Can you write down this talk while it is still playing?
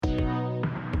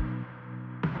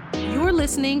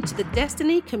listening to the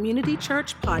Destiny Community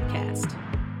Church podcast.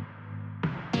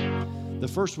 The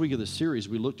first week of the series,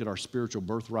 we looked at our spiritual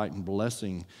birthright and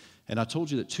blessing, and I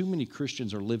told you that too many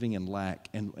Christians are living in lack,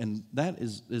 and that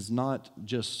is not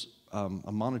just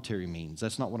a monetary means.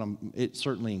 That's not what it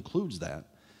certainly includes that,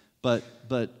 but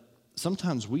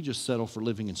sometimes we just settle for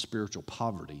living in spiritual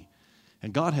poverty,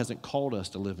 and God hasn't called us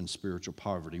to live in spiritual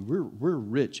poverty. We're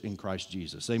rich in Christ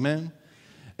Jesus, amen?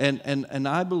 And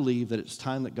I believe that it's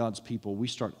time that God's people, we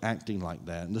start acting like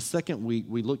that. And the second week,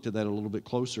 we looked at that a little bit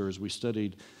closer as we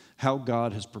studied how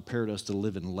God has prepared us to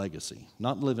live in legacy.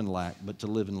 Not live in lack, but to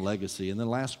live in legacy. And then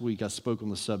last week, I spoke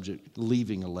on the subject,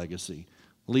 leaving a legacy.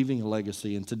 Leaving a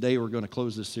legacy. And today, we're going to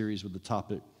close this series with the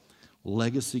topic,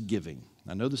 legacy giving.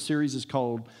 I know the series is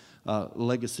called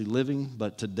Legacy Living,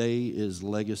 but today is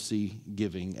legacy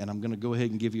giving. And I'm going to go ahead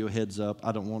and give you a heads up.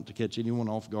 I don't want to catch anyone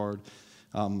off guard.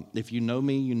 If you know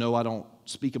me, you know I don't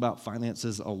speak about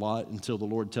finances a lot until the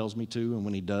Lord tells me to, and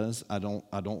when He does, I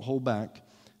don't hold back.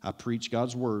 I preach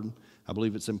God's word. I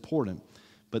believe it's important.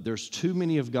 But there's too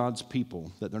many of God's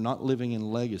people that they're not living in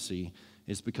legacy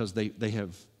is because they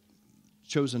have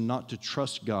chosen not to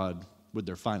trust God with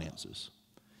their finances.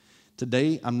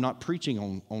 Today, I'm not preaching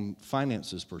on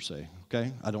finances per se,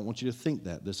 okay? I don't want you to think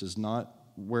that. This is not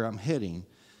where I'm heading.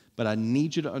 But I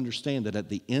need you to understand that at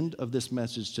the end of this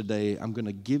message today, I'm going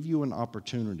to give you an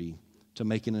opportunity to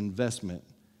make an investment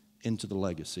into the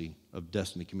legacy of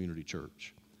Destiny Community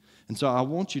Church. And so I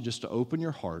want you just to open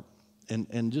your heart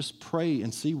and just pray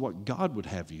and see what God would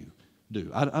have you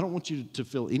do. I don't want you to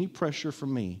feel any pressure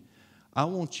from me. I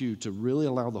want you to really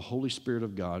allow the Holy Spirit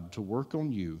of God to work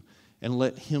on you and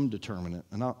let Him determine it.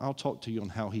 And I'll talk to you on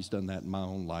how He's done that in my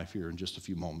own life here in just a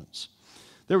few moments.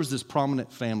 There was this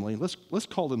prominent family, let's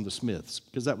call them the Smiths,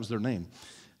 because that was their name.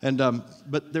 And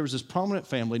but there was this prominent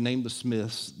family named the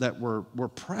Smiths that were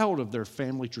proud of their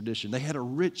family tradition. They had a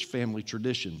rich family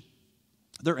tradition.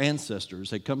 Their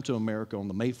ancestors had come to America on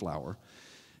the Mayflower,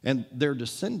 and their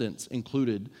descendants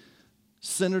included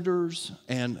senators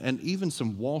and even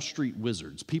some Wall Street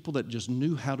wizards, people that just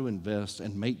knew how to invest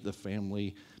and make the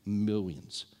family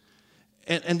millions.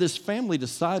 And this family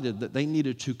decided that they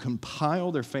needed to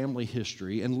compile their family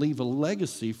history and leave a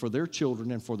legacy for their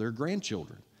children and for their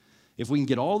grandchildren. If we can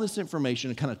get all this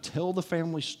information and kind of tell the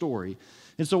family story.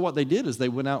 And so what they did is they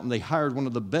went out and they hired one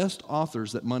of the best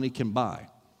authors that money can buy.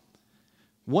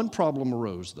 One problem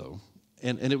arose, though,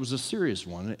 and it was a serious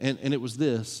one, and it was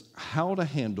this: how to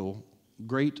handle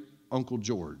Great Uncle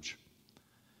George.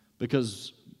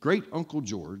 Because Great Uncle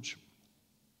George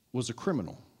was a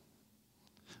criminal.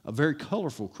 A very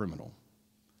colorful criminal.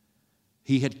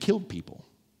 He had killed people.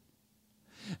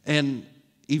 And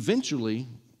eventually,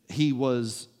 he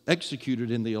was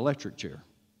executed in the electric chair.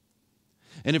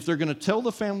 And if they're going to tell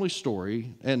the family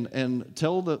story and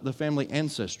tell the family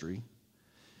ancestry,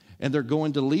 and they're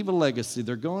going to leave a legacy,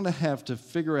 they're going to have to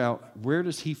figure out where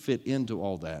does he fit into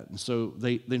all that. And so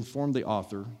they informed the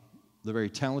author, the very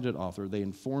talented author, they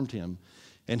informed him,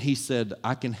 and he said,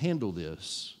 I can handle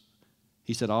this.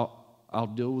 He said, I'll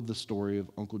deal with the story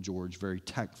of Uncle George very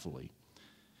tactfully.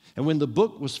 And when the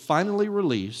book was finally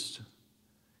released,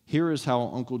 here is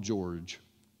how Uncle George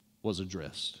was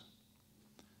addressed.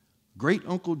 Great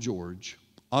Uncle George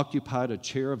occupied a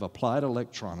chair of applied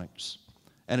electronics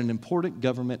at an important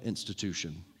government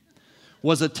institution,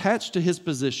 was attached to his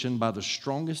position by the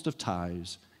strongest of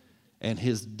ties, and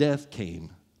his death came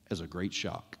as a great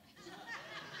shock.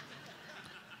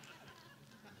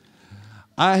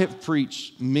 I have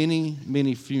preached many,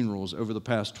 many funerals over the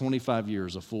past 25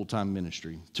 years of full-time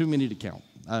ministry. Too many to count.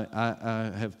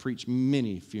 I have preached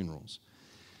many funerals.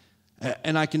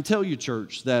 And I can tell you,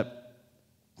 church, that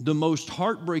the most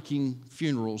heartbreaking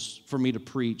funerals for me to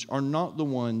preach are not the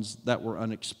ones that were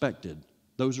unexpected.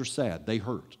 Those are sad. They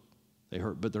hurt. They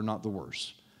hurt, but they're not the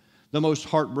worst. The most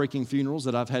heartbreaking funerals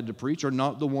that I've had to preach are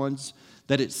not the ones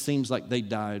that it seems like they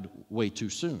died way too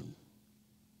soon.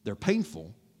 They're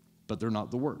painful, but they're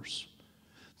not the worst.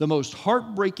 The most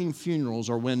heartbreaking funerals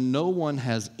are when no one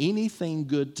has anything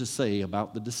good to say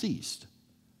about the deceased.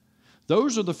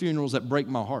 Those are the funerals that break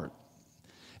my heart.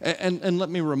 And let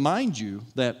me remind you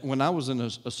that when I was an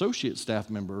associate staff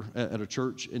member at a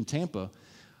church in Tampa,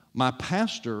 my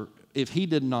pastor, if he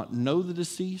did not know the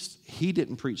deceased, he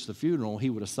didn't preach the funeral. He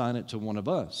would assign it to one of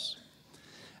us.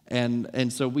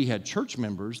 And so we had church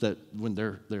members that when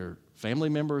their family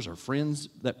members or friends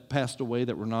that passed away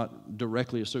that were not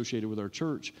directly associated with our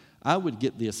church, I would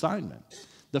get the assignment.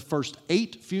 The first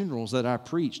 8 funerals that I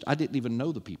preached, I didn't even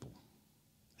know the people.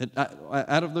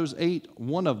 Out of those 8,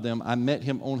 one of them, I met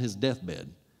him on his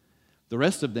deathbed. The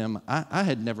rest of them, I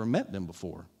had never met them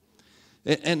before.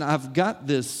 And I've got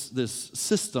this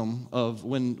system of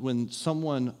when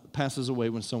someone passes away,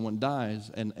 when someone dies,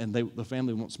 and the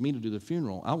family wants me to do the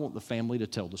funeral, I want the family to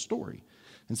tell the story.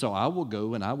 And so I will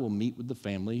go and I will meet with the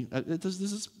family. This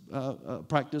is a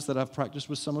practice that I've practiced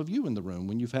with some of you in the room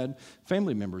when you've had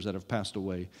family members that have passed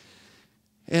away.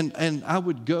 And I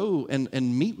would go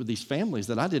and meet with these families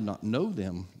that I did not know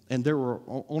them. And there were,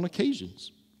 on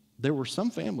occasions, there were some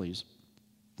families,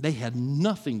 they had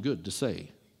nothing good to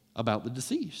say about the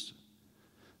deceased.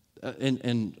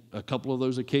 And a couple of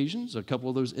those occasions, a couple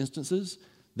of those instances,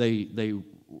 they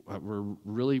were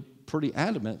really pretty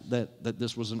adamant that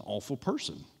this was an awful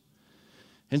person.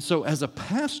 And so as a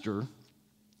pastor,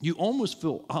 you almost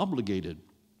feel obligated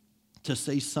to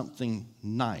say something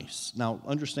nice. Now,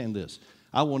 understand this.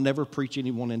 I will never preach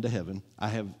anyone into heaven.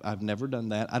 I've never done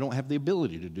that. I don't have the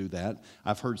ability to do that.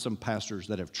 I've heard some pastors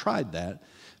that have tried that.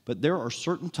 But there are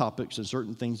certain topics and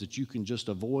certain things that you can just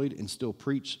avoid and still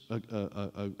preach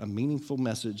a meaningful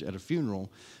message at a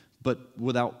funeral, but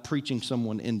without preaching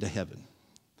someone into heaven.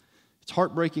 It's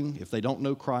heartbreaking if they don't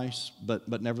know Christ,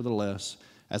 but nevertheless,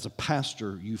 as a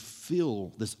pastor, you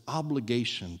feel this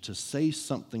obligation to say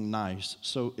something nice,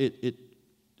 so it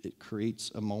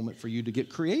creates a moment for you to get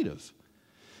creative.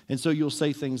 And so you'll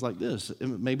say things like this.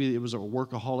 Maybe it was a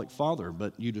workaholic father,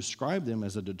 but you describe them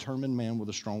as a determined man with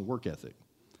a strong work ethic.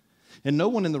 And no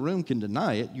one in the room can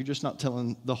deny it. You're just not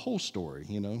telling the whole story,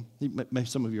 you know.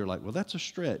 Some of you are like, well, that's a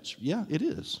stretch. Yeah, it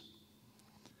is.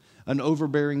 An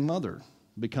overbearing mother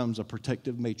becomes a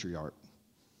protective matriarch.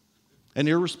 An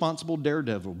irresponsible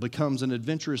daredevil becomes an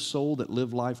adventurous soul that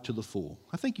lived life to the full.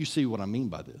 I think you see what I mean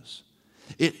by this.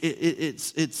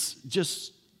 It's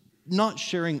just not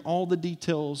sharing all the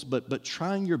details, but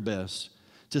trying your best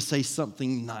to say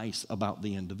something nice about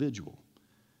the individual.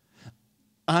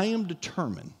 I am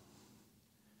determined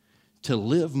to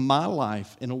live my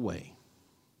life in a way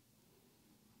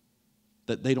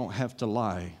that they don't have to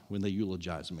lie when they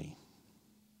eulogize me.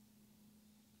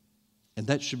 And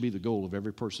that should be the goal of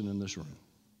every person in this room.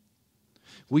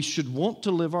 We should want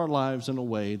to live our lives in a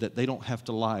way that they don't have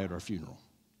to lie at our funeral.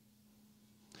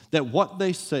 That what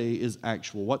they say is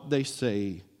actual. What they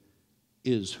say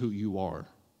is who you are.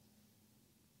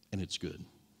 And it's good.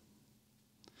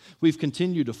 We've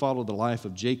continued to follow the life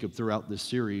of Jacob throughout this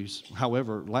series.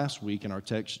 However, last week in our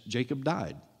text, Jacob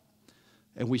died.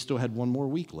 And we still had one more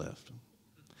week left.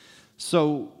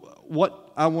 So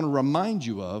what I want to remind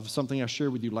you of, something I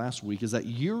shared with you last week, is that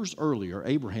years earlier,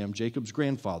 Abraham, Jacob's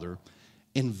grandfather,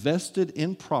 invested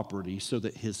in property so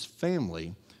that his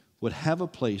family would have a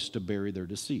place to bury their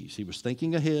deceased. He was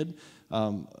thinking ahead,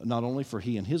 not only for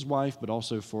he and his wife, but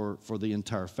also for the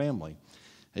entire family.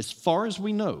 As far as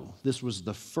we know, this was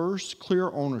the first clear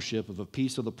ownership of a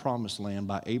piece of the promised land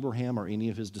by Abraham or any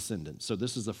of his descendants. So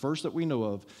this is the first that we know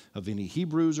of any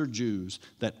Hebrews or Jews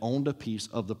that owned a piece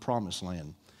of the promised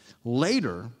land.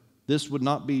 Later, this would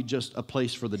not be just a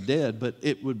place for the dead, but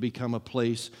it would become a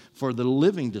place for the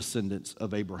living descendants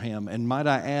of Abraham. And might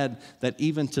I add that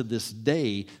even to this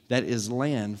day, that is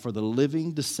land for the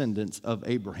living descendants of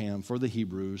Abraham, for the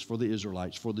Hebrews, for the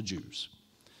Israelites, for the Jews.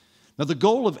 Now, the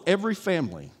goal of every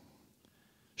family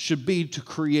should be to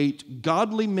create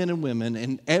godly men and women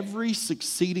in every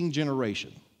succeeding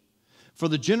generation. For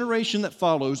the generation that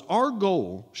follows, our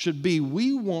goal should be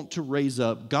we want to raise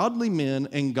up godly men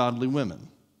and godly women.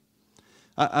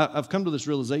 I've come to this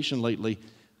realization lately.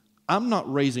 I'm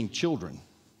not raising children.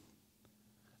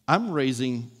 I'm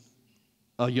raising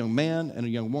a young man and a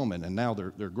young woman, and now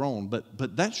they're grown.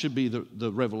 But that should be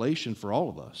the revelation for all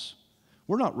of us.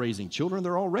 We're not raising children.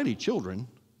 They're already children.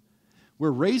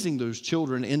 We're raising those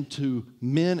children into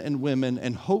men and women,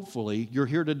 and hopefully you're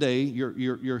here today,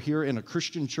 you're here in a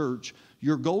Christian church.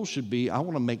 Your goal should be, I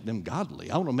want to make them godly.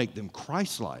 I want to make them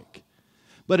Christ-like.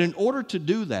 But in order to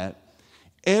do that,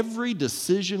 every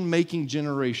decision-making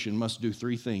generation must do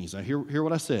three things. Now, hear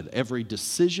what I said. Every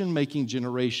decision-making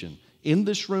generation. In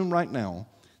this room right now,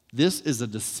 this is a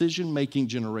decision-making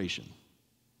generation.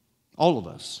 All of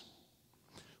us.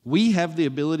 We have the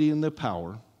ability and the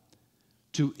power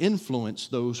to influence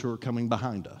those who are coming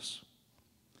behind us.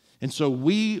 And so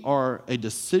we are a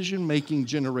decision-making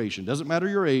generation. Doesn't matter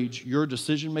your age, you're a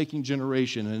decision-making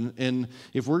generation. And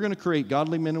if we're going to create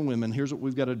godly men and women, here's what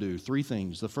we've got to do. Three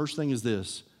things. The first thing is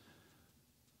this.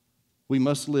 We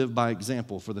must live by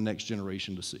example for the next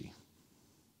generation to see.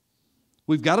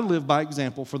 We've got to live by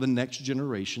example for the next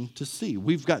generation to see.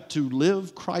 We've got to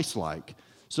live Christ-like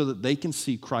so that they can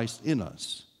see Christ in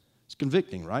us. It's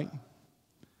convicting, right?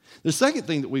 The second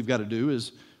thing that we've got to do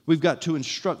is we've got to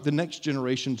instruct the next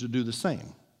generation to do the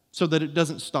same so that it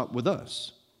doesn't stop with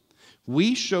us.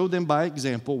 We show them by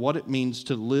example what it means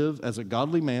to live as a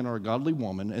godly man or a godly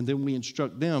woman, and then we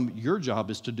instruct them, your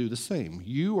job is to do the same.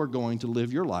 You are going to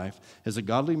live your life as a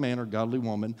godly man or godly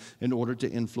woman in order to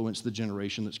influence the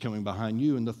generation that's coming behind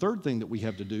you. And the third thing that we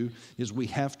have to do is we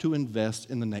have to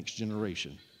invest in the next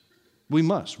generation. We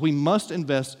must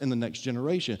invest in the next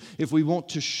generation. If we want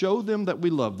to show them that we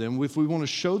love them, if we want to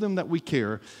show them that we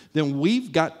care, then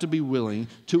we've got to be willing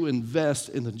to invest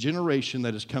in the generation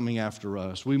that is coming after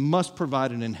us. We must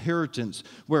provide an inheritance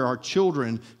where our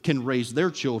children can raise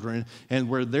their children, and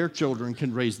where their children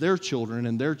can raise their children,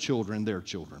 and their children, their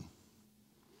children.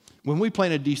 When we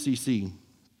planted DCC,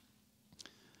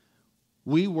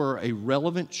 we were a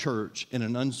relevant church in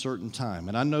an uncertain time.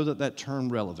 And I know that term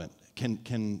relevant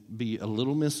can be a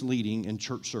little misleading in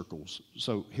church circles.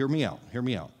 So hear me out.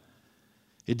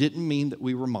 It didn't mean that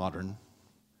we were modern.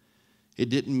 It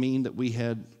didn't mean that we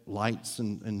had lights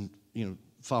and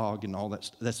fog and all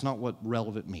that. That's not what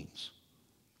relevant means.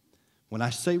 When I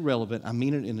say relevant, I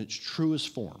mean it in its truest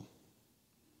form.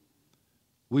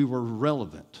 We were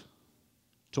relevant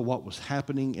to what was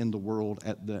happening in the world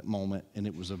at that moment, and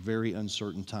it was a very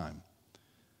uncertain time.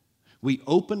 We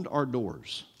opened our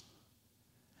doors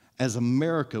as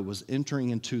America was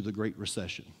entering into the Great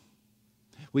Recession.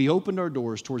 We opened our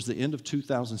doors towards the end of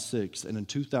 2006, and in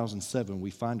 2007,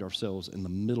 we find ourselves in the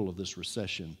middle of this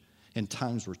recession, and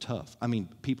times were tough. I mean,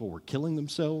 people were killing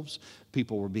themselves.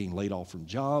 People were being laid off from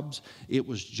jobs. It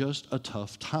was just a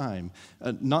tough time,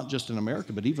 not just in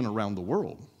America, but even around the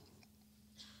world.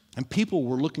 And people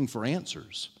were looking for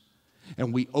answers.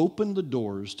 And we opened the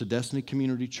doors to Destiny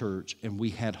Community Church, and we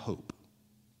had hope.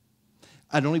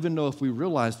 I don't even know if we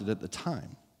realized it at the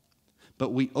time,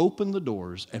 but we opened the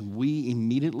doors and we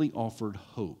immediately offered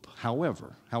hope.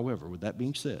 However, with that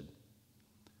being said,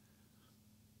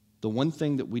 the one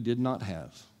thing that we did not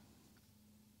have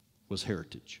was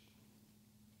heritage.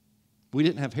 We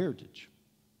didn't have heritage.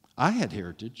 I had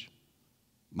heritage.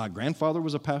 My grandfather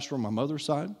was a pastor on my mother's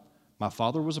side. My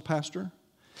father was a pastor.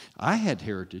 I had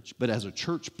heritage, but as a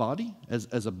church body,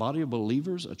 as a body of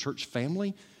believers, a church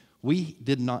family, we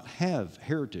did not have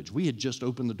heritage. We had just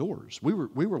opened the doors. We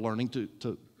were learning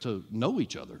to know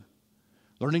each other,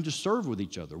 learning to serve with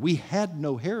each other. We had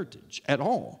no heritage at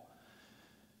all.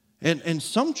 And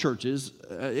some churches,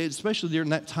 especially during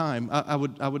that time, I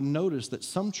would notice that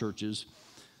some churches,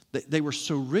 they were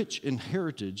so rich in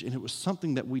heritage, and it was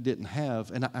something that we didn't have,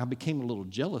 and I became a little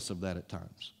jealous of that at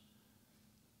times.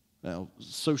 Now,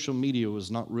 social media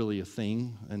was not really a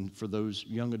thing, and for those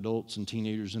young adults and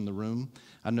teenagers in the room,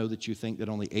 I know that you think that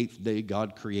on the 8th day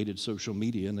God created social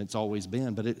media, and it's always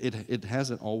been, but it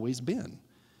hasn't always been.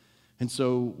 And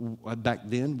so back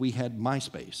then, we had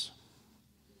MySpace,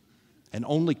 and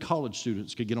only college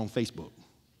students could get on Facebook.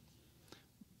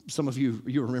 Some of you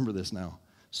remember this now.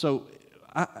 So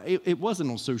it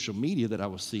wasn't on social media that I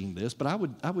was seeing this, but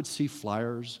I would see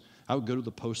flyers. I would go to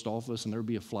the post office, and there would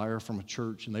be a flyer from a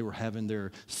church, and they were having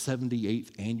their 78th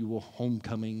annual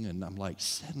homecoming, and I'm like,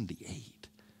 78?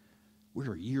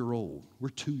 We're a year old. We're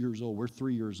 2 years old. We're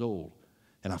 3 years old.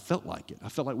 And I felt like it. I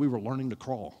felt like we were learning to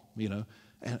crawl, And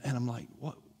I'm like,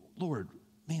 what, Lord,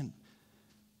 man.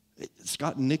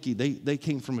 Scott and Nikki, they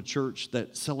came from a church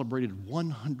that celebrated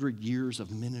 100 years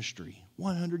of ministry.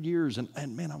 100 years.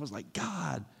 And man, I was like,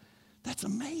 God, that's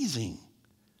amazing.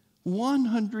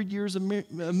 100 years of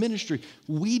ministry.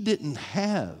 We didn't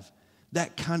have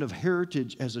that kind of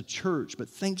heritage as a church, but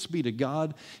thanks be to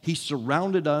God, He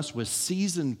surrounded us with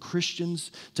seasoned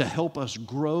Christians to help us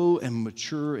grow and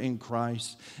mature in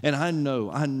Christ. And I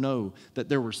know that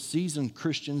there were seasoned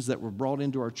Christians that were brought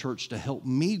into our church to help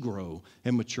me grow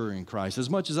and mature in Christ. As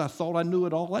much as I thought I knew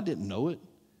it all, I didn't know it.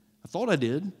 I thought I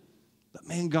did. But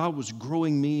man, God was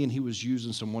growing me, and He was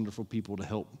using some wonderful people to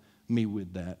help me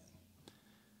with that.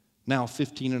 Now,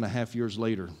 15 and a half years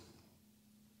later,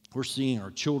 we're seeing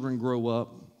our children grow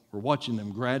up. We're watching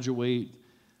them graduate.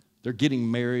 They're getting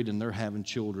married, and they're having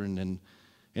children.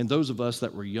 And those of us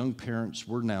that were young parents,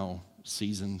 we're now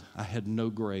seasoned. I had no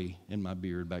gray in my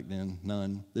beard back then,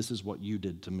 none. This is what you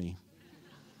did to me.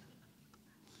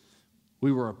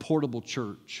 We were a portable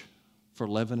church for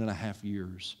 11 and a half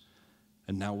years,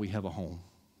 and now we have a home.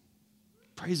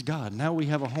 Praise God, now we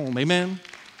have a home. Amen?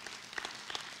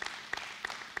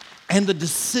 And the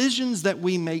decisions that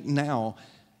we make now,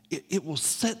 it will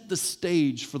set the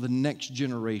stage for the next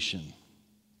generation.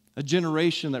 A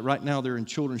generation that right now they're in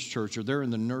children's church, or they're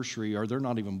in the nursery, or they're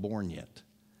not even born yet.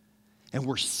 And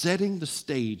we're setting the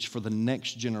stage for the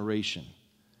next generation.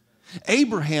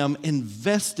 Abraham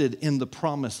invested in the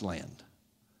promised land.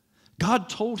 God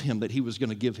told him that he was going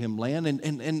to give him land,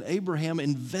 and Abraham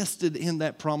invested in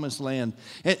that promised land.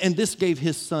 And this gave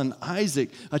his son Isaac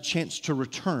a chance to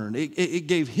return. It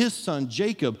gave his son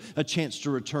Jacob a chance to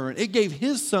return. It gave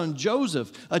his son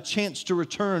Joseph a chance to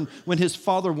return when his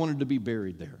father wanted to be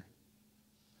buried there.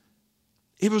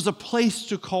 It was a place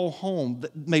to call home.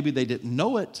 Maybe they didn't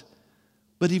know it,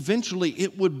 but eventually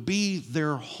it would be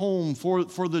their home for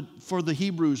the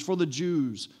Hebrews, for the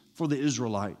Jews, for the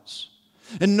Israelites.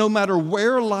 And no matter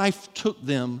where life took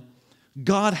them,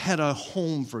 God had a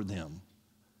home for them.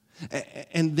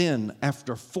 And then,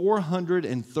 after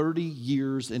 430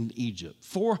 years in Egypt,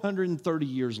 430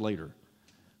 years later,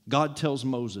 God tells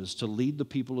Moses to lead the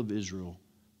people of Israel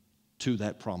to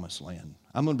that promised land.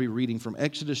 I'm going to be reading from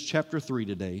Exodus chapter 3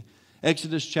 today.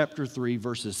 Exodus chapter 3,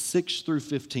 verses 6 through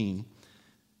 15.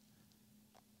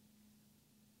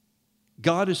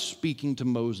 God is speaking to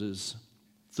Moses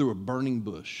through a burning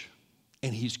bush.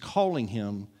 And he's calling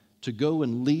him to go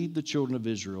and lead the children of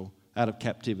Israel out of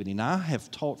captivity. Now, I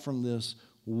have taught from this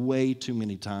way too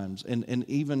many times and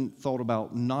even thought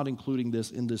about not including this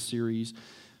in this series.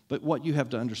 But what you have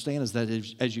to understand is that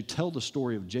as you tell the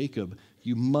story of Jacob,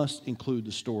 you must include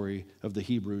the story of the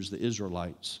Hebrews, the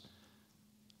Israelites,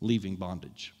 leaving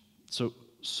bondage.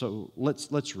 So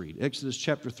let's read. Exodus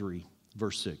chapter 3,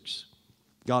 verse 6.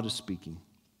 God is speaking.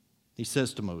 He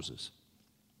says to Moses,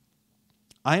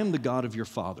 I am the God of your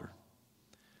father,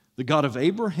 the God of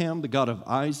Abraham, the God of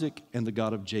Isaac, and the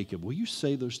God of Jacob. Will you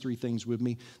say those three things with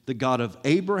me? The God of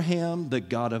Abraham, the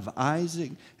God of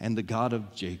Isaac, and the God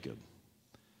of Jacob.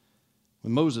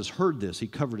 When Moses heard this, he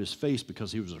covered his face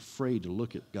because he was afraid to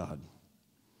look at God.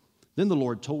 Then the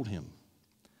Lord told him,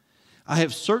 I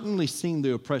have certainly seen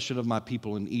the oppression of my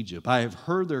people in Egypt. I have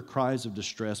heard their cries of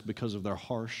distress because of their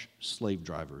harsh slave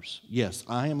drivers. Yes,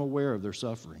 I am aware of their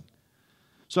suffering.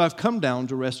 So I've come down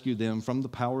to rescue them from the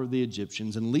power of the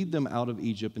Egyptians and lead them out of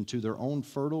Egypt into their own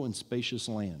fertile and spacious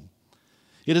land.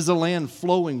 It is a land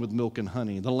flowing with milk and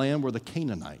honey, the land where the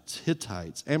Canaanites,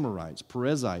 Hittites, Amorites,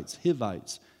 Perizzites,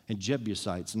 Hivites, and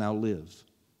Jebusites now live.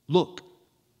 Look,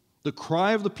 the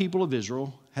cry of the people of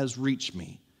Israel has reached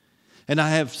me, and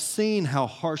I have seen how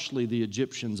harshly the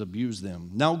Egyptians abuse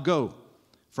them. Now go,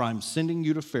 for I am sending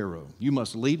you to Pharaoh. You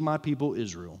must lead my people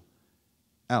Israel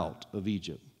out of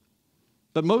Egypt.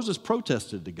 But Moses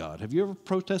protested to God. Have you ever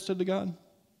protested to God?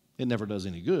 It never does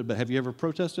any good, but have you ever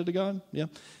protested to God? Yeah.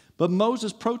 But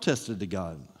Moses protested to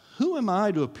God. Who am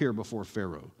I to appear before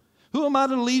Pharaoh? Who am I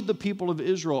to lead the people of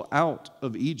Israel out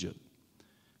of Egypt?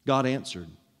 God answered,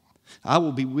 I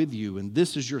will be with you, and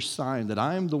this is your sign that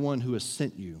I am the one who has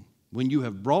sent you. When you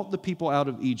have brought the people out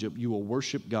of Egypt, you will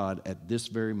worship God at this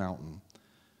very mountain.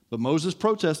 But Moses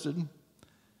protested,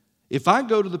 if I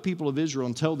go to the people of Israel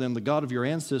and tell them the God of your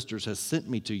ancestors has sent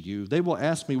me to you, they will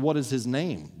ask me, what is his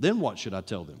name? Then what should I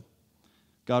tell them?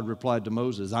 God replied to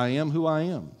Moses, I am who I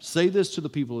am. Say this to the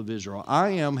people of Israel,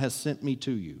 I am has sent me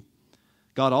to you.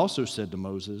 God also said to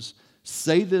Moses,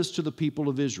 say this to the people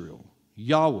of Israel,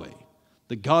 Yahweh,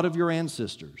 the God of your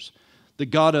ancestors, the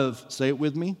God of, say it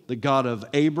with me, the God of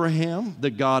Abraham,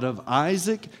 the God of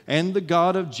Isaac, and the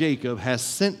God of Jacob has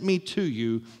sent me to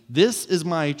you. This is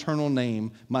my eternal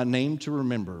name, my name to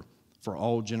remember for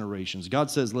all generations. God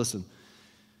says, listen,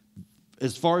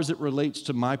 as far as it relates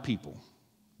to my people,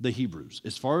 the Hebrews,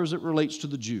 as far as it relates to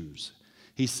the Jews,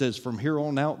 he says, from here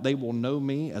on out, they will know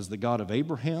me as the God of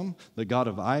Abraham, the God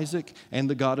of Isaac, and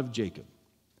the God of Jacob.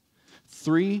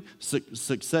 Three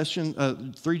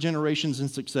generations in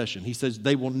succession. He says,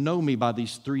 they will know me by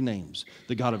these three names,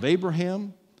 the God of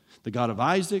Abraham, the God of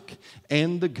Isaac,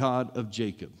 and the God of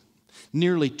Jacob.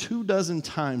 Nearly 24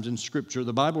 times in Scripture,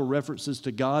 the Bible references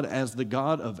to God as the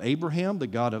God of Abraham, the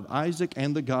God of Isaac,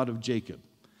 and the God of Jacob.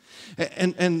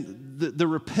 And the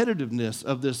repetitiveness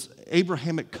of this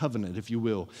Abrahamic covenant, if you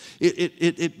will,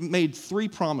 it made three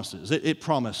promises. It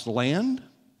promised land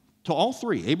to all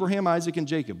three, Abraham, Isaac, and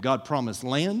Jacob. God promised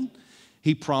land,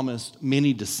 he promised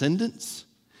many descendants,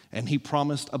 and he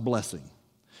promised a blessing.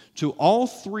 To all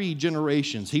three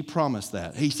generations, he promised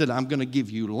that. He said, I'm going to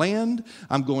give you land,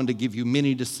 I'm going to give you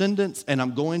many descendants, and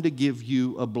I'm going to give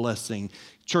you a blessing.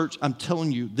 Church, I'm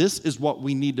telling you, this is what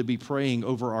we need to be praying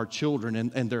over our children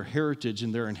and their heritage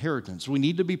and their inheritance. We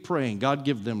need to be praying, God,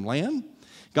 give them land,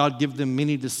 God, give them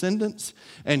many descendants,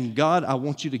 and God, I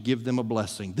want you to give them a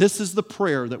blessing. This is the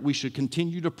prayer that we should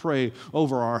continue to pray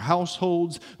over our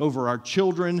households, over our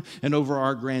children, and over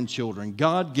our grandchildren.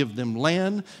 God, give them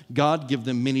land, God, give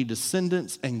them many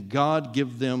descendants, and God,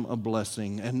 give them a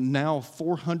blessing. And now,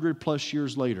 400 plus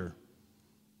years later,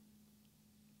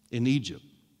 in Egypt,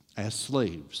 as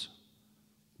slaves,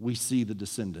 we see the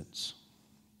descendants.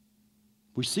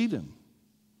 We see them.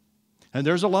 And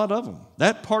there's a lot of them.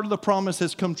 That part of the promise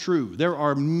has come true. There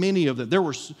are many of them. There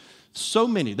were so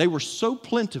many. They were so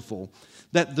plentiful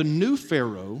that the new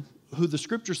Pharaoh, who the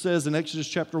scripture says in Exodus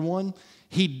chapter 1,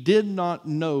 he did not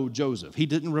know Joseph. He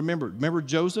didn't remember. Remember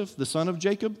Joseph, the son of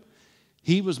Jacob?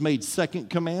 He was made second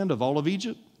command of all of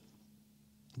Egypt.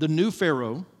 The new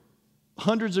Pharaoh,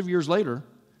 hundreds of years later,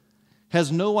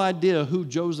 has no idea who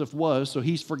Joseph was, so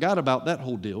he's forgot about that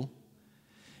whole deal.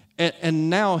 And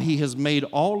now he has made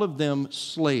all of them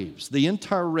slaves. The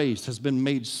entire race has been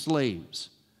made slaves.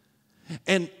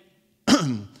 And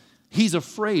he's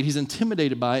afraid, he's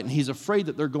intimidated by it, and he's afraid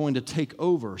that they're going to take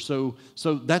over. So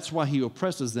that's why he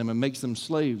oppresses them and makes them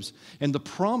slaves. And the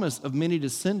promise of many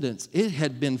descendants, it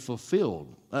had been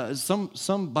fulfilled.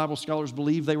 Some Bible scholars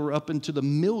believe they were up into the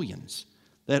millions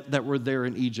that were there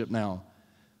in Egypt now.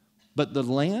 But the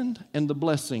land and the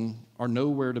blessing are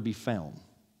nowhere to be found.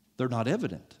 They're not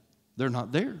evident. They're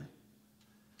not there.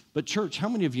 But church, how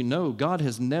many of you know God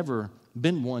has never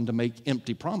been one to make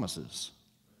empty promises?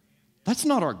 That's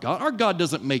not our God. Our God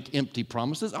doesn't make empty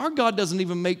promises. Our God doesn't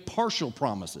even make partial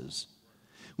promises.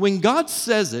 When God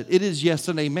says it, it is yes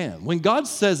and amen. When God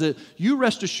says it, you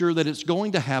rest assured that it's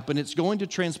going to happen, it's going to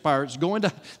transpire, it's going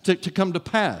to come to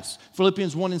pass.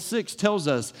 Philippians 1:6 tells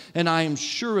us, and I am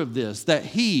sure of this, that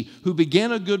he who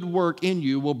began a good work in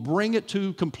you will bring it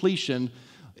to completion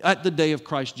at the day of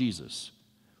Christ Jesus.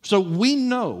 So we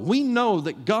know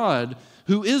that God,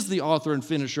 who is the author and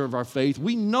finisher of our faith,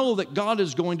 we know that God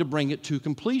is going to bring it to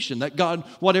completion. That God,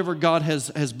 whatever God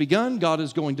has begun, God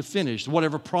is going to finish.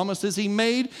 Whatever promises he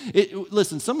made,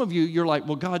 listen, some of you, you're like,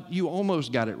 well, God, you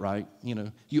almost got it right.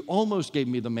 You almost gave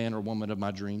me the man or woman of my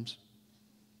dreams.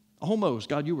 Almost,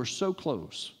 God, you were so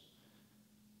close.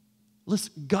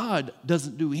 Listen, God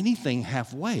doesn't do anything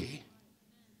halfway.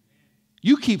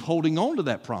 You keep holding on to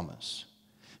that promise.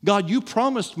 God, you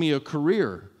promised me a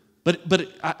career, but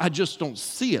I just don't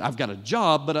see it. I've got a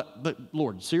job, but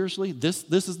Lord, seriously, this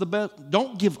is the best.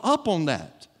 Don't give up on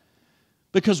that.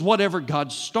 Because whatever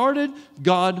God started,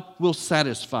 God will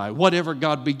satisfy. Whatever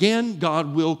God began,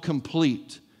 God will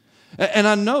complete. And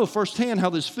I know firsthand how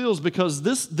this feels, because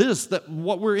that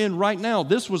what we're in right now,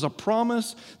 this was a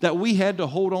promise that we had to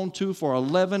hold on to for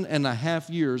 11 and a half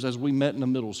years as we met in the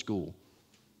middle school.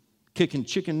 Kicking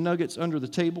chicken nuggets under the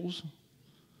tables.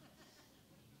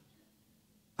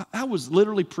 I was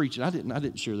literally preaching. I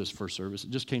didn't share this first service.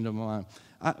 It just came to my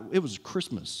mind. It was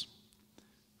Christmas.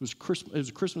 It was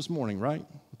a Christmas morning, right?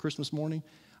 Christmas morning.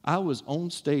 I was on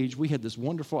stage. We had this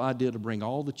wonderful idea to bring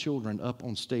all the children up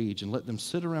on stage and let them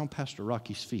sit around Pastor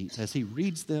Rocky's feet as he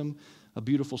reads them a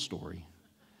beautiful story.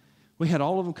 We had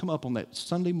all of them come up on that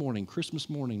Sunday morning, Christmas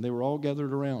morning. They were all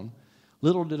gathered around.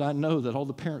 Little did I know that all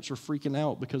the parents were freaking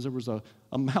out because there was a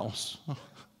mouse, a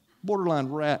borderline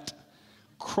rat,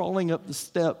 crawling up the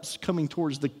steps coming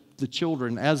towards the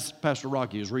children as Pastor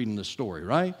Rocky is reading the story,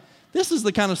 right? This is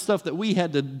the kind of stuff that we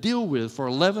had to deal with for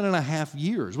 11 and a half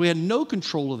years. We had no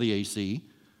control of the AC.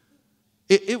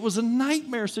 It was a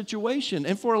nightmare situation.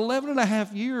 And for 11 and a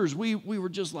half years, we were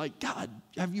just like, God,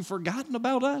 have you forgotten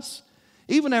about us?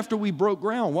 Even after we broke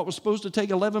ground, what was supposed to take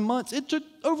 11 months, it took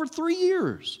over 3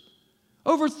 years.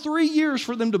 Over 3 years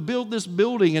for them to build this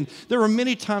building. And there were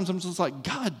many times I'm just like,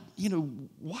 God,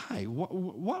 why?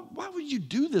 Why would you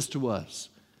do this to us?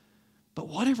 But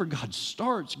whatever God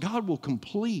starts, God will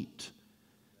complete.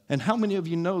 And how many of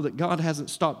you know that God hasn't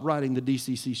stopped writing the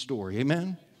DCC story?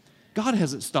 Amen? God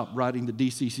hasn't stopped writing the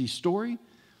DCC story.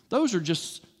 Those are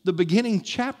just the beginning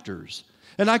chapters.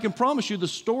 And I can promise you the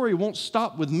story won't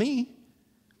stop with me.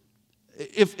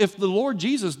 If the Lord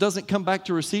Jesus doesn't come back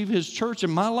to receive his church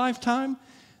in my lifetime,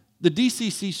 the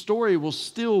DCC story will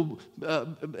still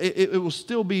it will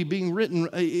still be being written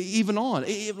even on.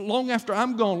 Long after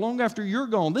I'm gone, long after you're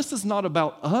gone. This is not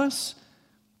about us.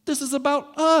 This is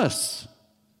about us.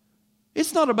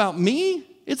 It's not about me.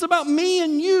 It's about me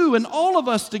and you and all of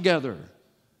us together.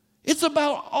 It's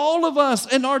about all of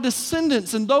us and our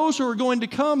descendants and those who are going to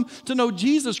come to know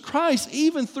Jesus Christ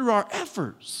even through our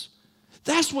efforts.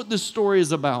 That's what this story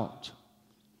is about.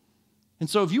 And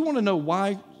so if you want to know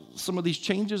why some of these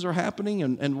changes are happening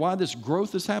and why this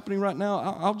growth is happening right now,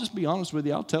 I'll just be honest with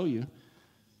you. I'll tell you.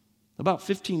 About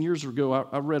 15 years ago,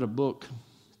 I read a book.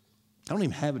 I don't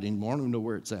even have it anymore. I don't even know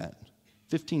where it's at.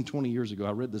 15, 20 years ago,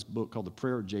 I read this book called The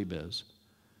Prayer of Jabez.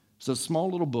 It's a small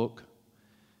little book.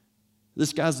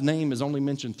 This guy's name is only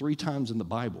mentioned 3 times in the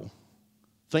Bible.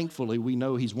 Thankfully, we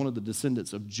know he's one of the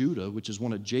descendants of Judah, which is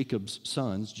one of Jacob's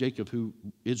sons,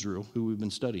 Israel, who we've been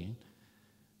studying.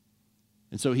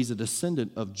 And so he's a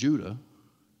descendant of Judah.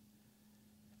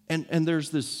 And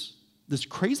there's this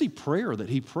crazy prayer that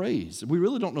he prays. We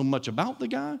really don't know much about the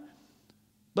guy,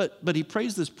 But he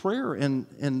prays this prayer,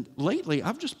 and lately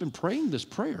I've just been praying this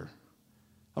prayer.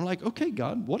 I'm like, okay,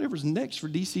 God, whatever's next for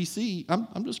DCC,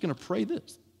 I'm just going to pray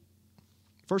this.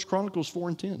 1 Chronicles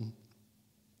 4:10.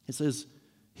 It says,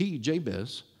 he,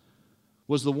 Jabez,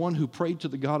 was the one who prayed to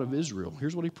the God of Israel.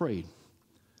 Here's what he prayed.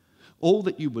 Oh,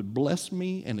 that you would bless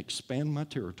me and expand my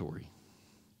territory.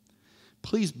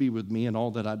 Please be with me in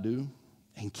all that I do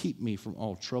and keep me from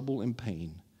all trouble and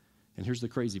pain. And here's the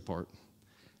crazy part.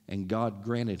 And God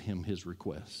granted him his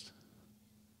request.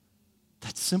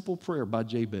 That simple prayer by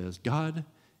Jabez, God,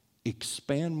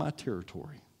 expand my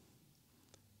territory.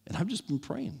 And I've just been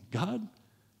praying, God,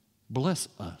 bless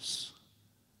us.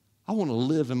 I want to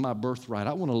live in my birthright.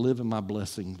 I want to live in my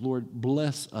blessing. Lord,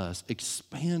 bless us.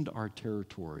 Expand our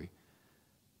territory.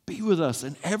 Be with us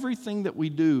in everything that we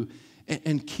do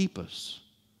and keep us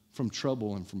from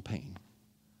trouble and from pain.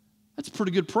 That's a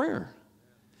pretty good prayer.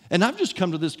 And I've just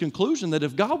come to this conclusion that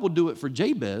if God will do it for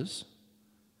Jabez,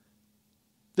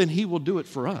 then he will do it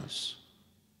for us.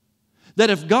 That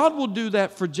if God will do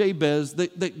that for Jabez,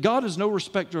 that God is no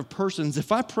respecter of persons.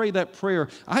 If I pray that prayer,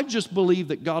 I just believe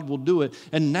that God will do it.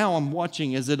 And now I'm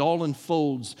watching as it all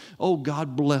unfolds. Oh,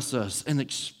 God bless us and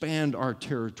expand our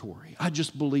territory. I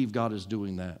just believe God is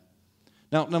doing that.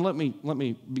 Now let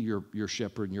me be your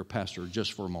shepherd and your pastor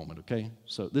just for a moment, okay?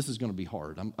 So this is going to be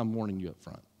hard. I'm warning you up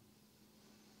front.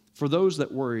 For those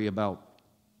that worry about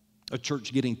a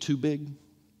church getting too big,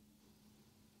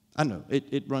 I know,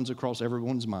 it runs across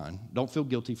everyone's mind. Don't feel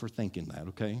guilty for thinking that,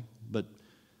 okay? But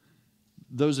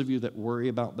those of you that worry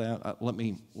about that, let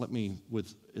me,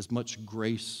 with as much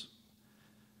grace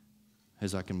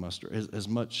as I can muster, as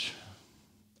much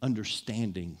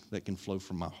understanding that can flow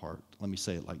from my heart, let me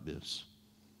say it like this.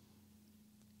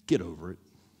 Get over it.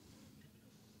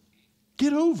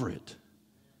 Get over it.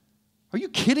 Are you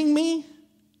kidding me?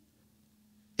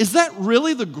 Is that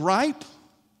really the gripe?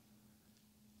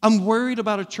 I'm worried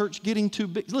about a church getting too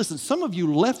big. Listen, some of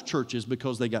you left churches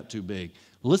because they got too big.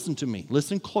 Listen to me.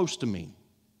 Listen close to me.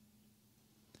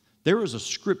 There is a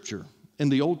scripture in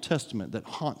the Old Testament that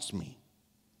haunts me.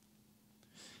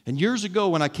 And years ago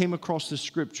when I came across this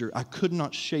scripture, I could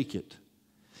not shake it.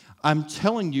 I'm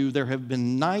telling you, there have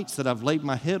been nights that I've laid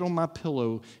my head on my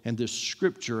pillow and this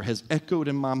scripture has echoed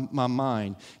in my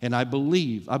mind. And I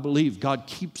believe God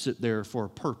keeps it there for a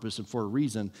purpose and for a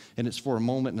reason. And it's for a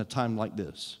moment and a time like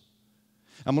this.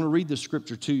 I'm going to read this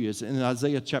scripture to you. It's in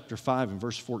Isaiah chapter 5 and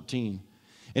verse 14.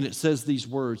 And it says these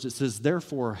words. It says,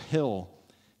 therefore hell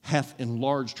hath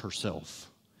enlarged herself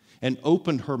and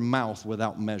opened her mouth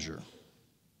without measure.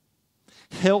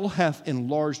 Hell hath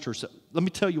enlarged herself. Let me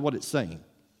tell you what it's saying.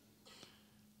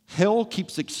 Hell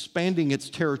keeps expanding its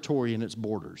territory and its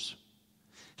borders.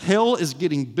 Hell is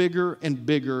getting bigger and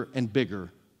bigger and bigger.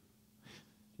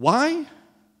 Why?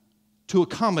 To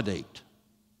accommodate.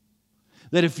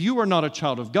 That if you are not a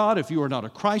child of God, if you are not a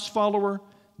Christ follower,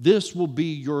 this will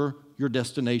be your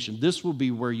destination. This will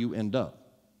be where you end up.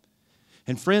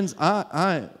 And friends,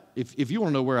 if you want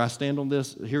to know where I stand on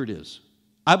this, here it is.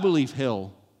 I believe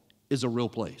hell is a real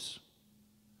place.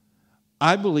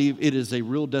 I believe it is a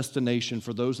real destination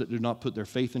for those that do not put their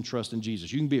faith and trust in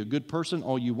Jesus. You can be a good person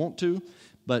all you want to,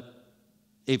 but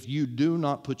if you do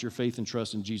not put your faith and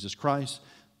trust in Jesus Christ,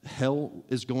 hell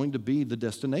is going to be the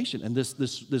destination. And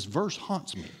this verse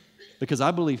haunts me because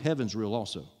I believe heaven's real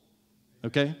also,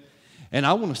 okay? And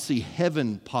I want to see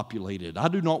heaven populated. I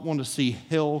do not want to see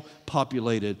hell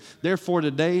populated. Therefore,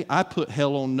 today, I put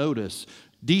hell on notice.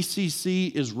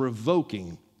 DCC is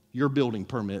revoking your building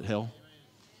permit, hell.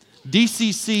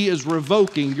 DCC is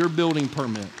revoking your building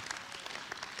permit.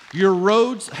 Your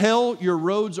roads, hell, your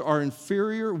roads are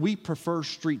inferior. We prefer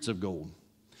streets of gold.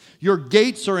 Your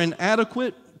gates are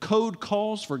inadequate. Code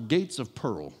calls for gates of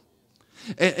pearl.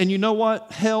 And you know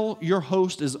what? Hell, your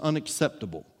host is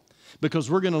unacceptable.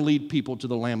 Because we're going to lead people to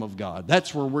the Lamb of God.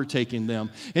 That's where we're taking them.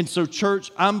 And so,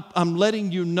 church, I'm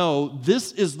letting you know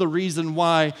this is the reason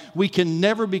why we can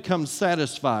never become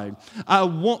satisfied. I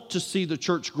want to see the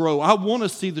church grow. I want to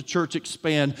see the church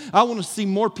expand. I want to see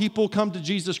more people come to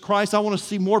Jesus Christ. I want to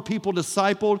see more people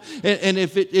discipled. And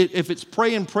if it's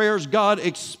praying prayers, God,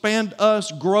 expand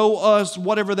us, grow us,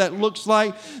 whatever that looks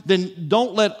like, then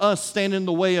don't let us stand in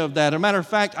the way of that. As a matter of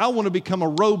fact, I want to become a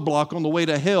roadblock on the way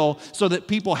to hell so that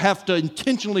people have to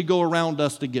intentionally go around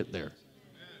us to get there.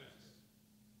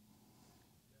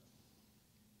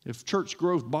 If church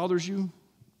growth bothers you,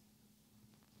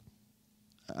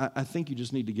 I think you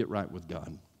just need to get right with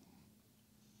God.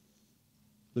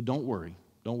 But don't worry.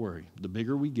 Don't worry. The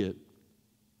bigger we get,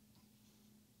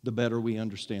 the better we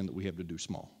understand that we have to do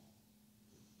small.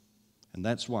 And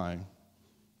that's why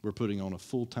we're putting on a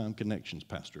full-time Connections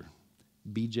pastor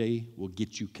BJ will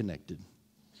get you connected.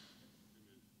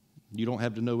 You don't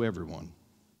have to know everyone.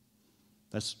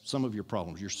 That's some of your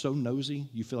problems. You're so nosy,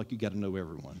 you feel like you got to know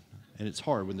everyone. And it's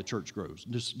hard when the church grows.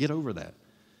 Just get over that.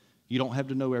 You don't have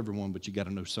to know everyone, but you got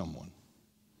to know someone.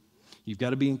 You've got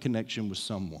to be in connection with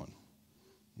someone.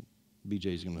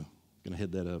 BJ's going to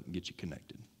head that up and get you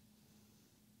connected.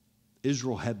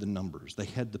 Israel had the numbers. They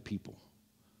had the people.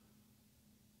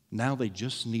 Now they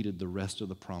just needed the rest of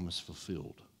the promise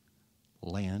fulfilled.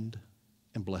 Land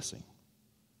and blessing.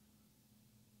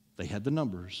 They had the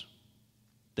numbers.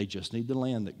 They just need the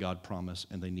land that God promised,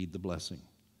 and they need the blessing.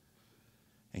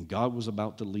 And God was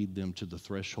about to lead them to the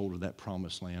threshold of that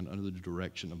promised land under the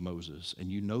direction of Moses.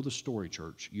 And you know the story,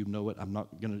 church. You know it. I'm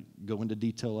not going to go into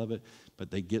detail of it,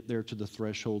 but they get there to the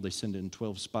threshold. They send in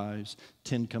 12 spies.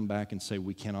 10 come back and say,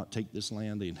 we cannot take this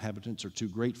land. The inhabitants are too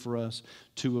great for us.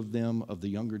 2 of them of the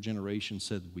younger generation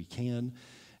said, we can.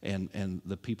 And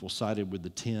the people sided with the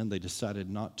 10. They decided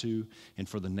not to. And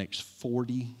for the next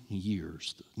 40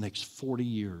 years,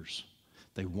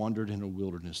 they wandered in a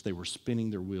wilderness. They were spinning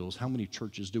their wheels. How many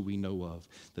churches do we know of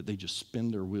that they just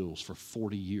spin their wheels for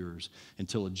 40 years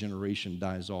until a generation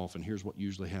dies off? And here's what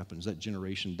usually happens. That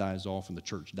generation dies off and the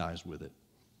church dies with it.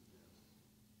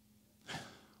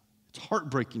 It's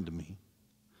heartbreaking to me.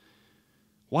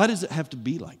 Why does it have to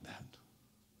be like that?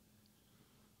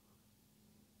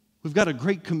 We've got a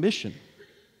great commission.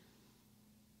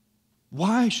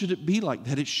 Why should it be like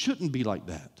that? It shouldn't be like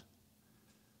that.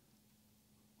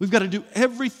 We've got to do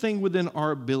everything within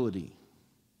our ability.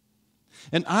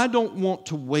 And I don't want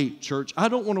to wait, church. I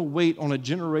don't want to wait on a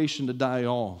generation to die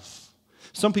off.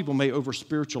 Some people may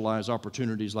over-spiritualize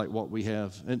opportunities like what we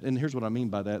have. And here's what I mean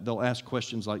by that. They'll ask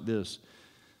questions like this.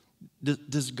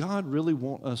 Does God really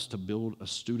want us to build a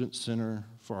student center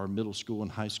for our middle school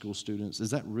and high school students? Is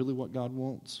that really what God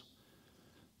wants?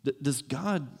 Does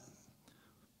God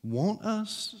want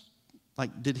us?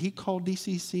 Like, did he call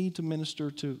DCC to minister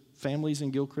to families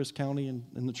in Gilchrist County and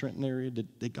in the Trenton area?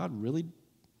 Did God really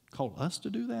call us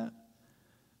to do that?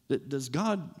 Does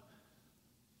God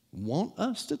want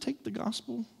us to take the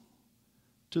gospel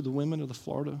to the women of the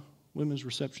Florida Women's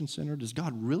Reception Center? Does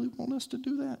God really want us to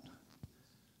do that?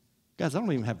 Guys, I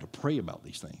don't even have to pray about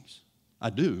these things.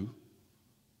 I do.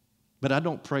 But I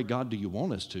don't pray, God, do you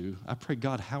want us to? I pray,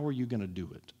 God, how are you going to do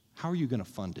it? How are you going to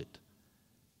fund it?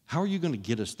 How are you going to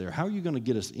get us there? How are you going to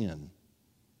get us in?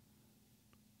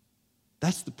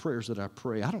 That's the prayers that I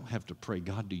pray. I don't have to pray,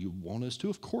 God, do you want us to?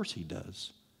 Of course he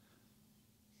does.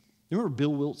 You remember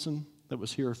Bill Wilson that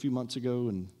was here a few months ago?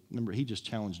 And remember, he just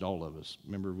challenged all of us.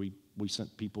 Remember, we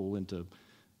sent people into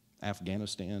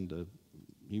Afghanistan to,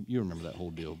 you remember that whole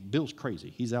deal. Bill's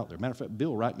crazy. He's out there. Matter of fact,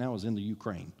 Bill right now is in the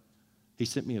Ukraine. He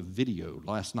sent me a video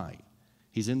last night.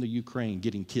 He's in the Ukraine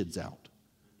getting kids out.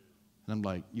 And I'm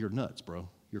like, you're nuts, bro.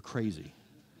 You're crazy.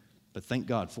 But thank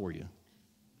God for you.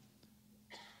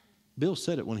 Bill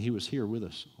said it when he was here with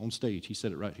us on stage. He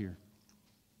said it right here.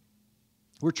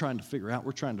 We're trying to figure out,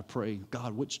 we're trying to pray,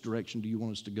 God, which direction do you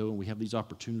want us to go? And we have these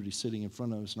opportunities sitting in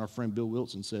front of us. And our friend Bill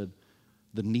Wilson said,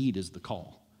 the need is the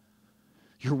call.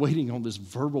 You're waiting on this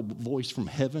verbal voice from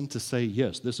heaven to say,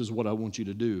 yes, this is what I want you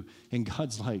to do. And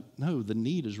God's like, no, the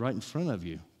need is right in front of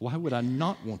you. Why would I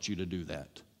not want you to do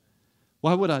that?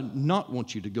 Why would I not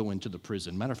want you to go into the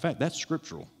prison? Matter of fact, that's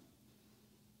scriptural.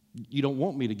 You don't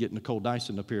want me to get Nicole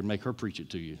Dyson up here and make her preach it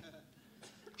to you.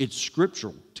 It's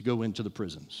scriptural to go into the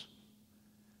prisons.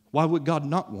 Why would God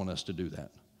not want us to do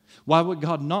that? Why would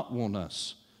God not want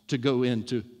us to go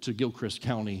into Gilchrist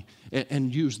County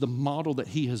and use the model that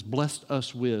he has blessed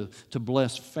us with to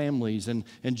bless families and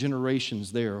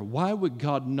generations there? Why would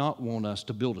God not want us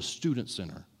to build a student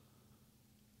center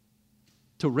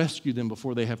to rescue them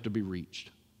before they have to be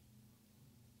reached?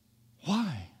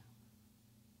 Why?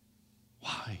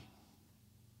 Why?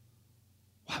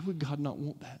 Why would God not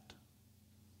want that?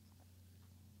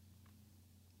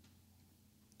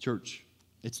 Church,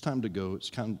 it's time to go. It's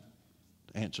time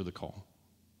to answer the call.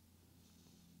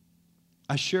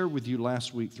 I shared with you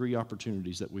last week 3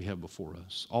 opportunities that we have before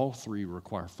us. All 3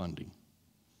 require funding.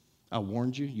 I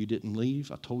warned you. You didn't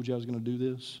leave. I told you I was going to do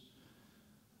this.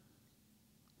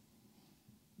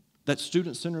 That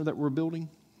student center that we're building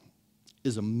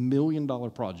is $1 million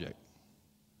project.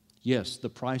 Yes, the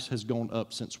price has gone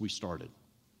up since we started,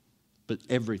 but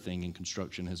everything in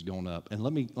construction has gone up. And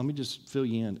let me just fill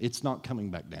you in. It's not coming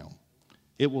back down.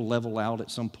 It will level out at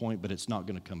some point, but it's not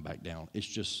going to come back down. It's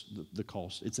just the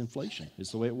cost. It's inflation.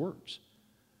 It's the way it works.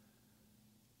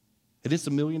 And it's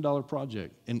 $1 million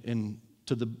project. And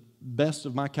to the best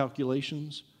of my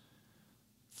calculations,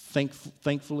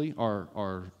 thankfully,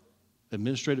 our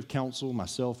administrative council,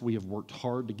 myself, we have worked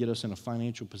hard to get us in a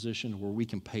financial position where we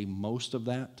can pay most of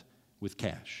that with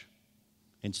cash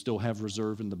and still have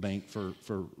reserve in the bank for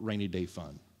rainy day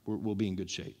fund. We'll be in good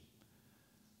shape.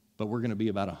 But we're going to be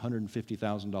about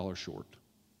 $150,000 short.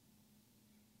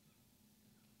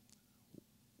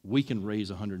 We can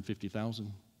raise $150,000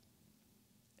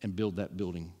 and build that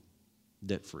building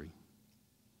debt-free.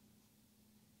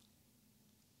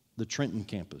 The Trenton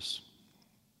campus.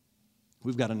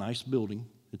 We've got a nice building.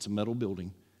 It's a metal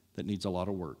building that needs a lot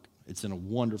of work. It's in a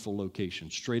wonderful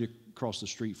location, straight across the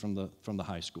street from the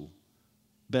high school.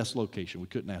 Best location. We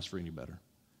couldn't ask for any better.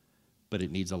 But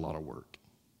it needs a lot of work.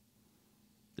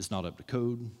 It's not up to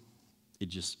code.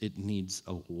 It needs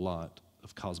a lot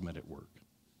of cosmetic work.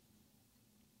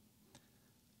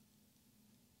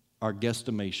 Our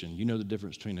guesstimation. You know the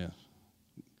difference between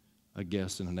a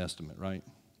guess and an estimate, right?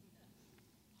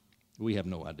 We have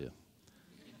no idea.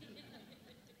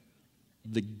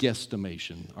 The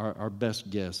guesstimation, our best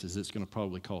guess is it's going to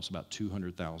probably cost about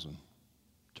 $200,000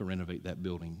 to renovate that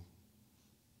building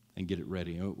and get it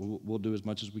ready. We'll do as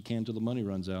much as we can till the money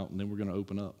runs out, and then we're going to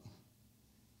open up.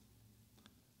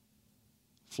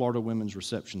 Florida Women's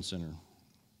Reception Center.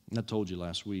 And I told you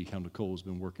last week how Nicole's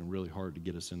been working really hard to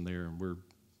get us in there, and we're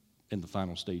in the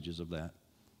final stages of that.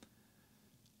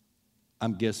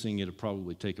 I'm guessing it'll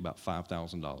probably take about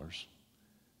 $5,000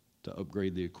 to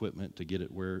upgrade the equipment to get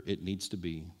it where it needs to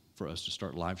be for us to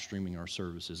start live streaming our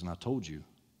services. And I told you,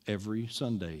 every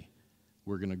Sunday,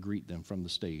 we're going to greet them from the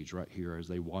stage right here as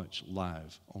they watch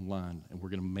live online, and we're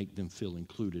going to make them feel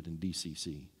included in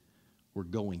DCC. We're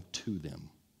going to them.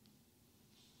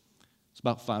 It's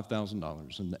about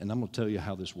 $5,000, and I'm going to tell you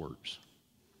how this works.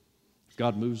 If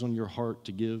God moves on your heart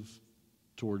to give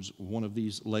towards one of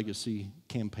these legacy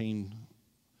campaign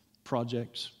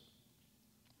projects,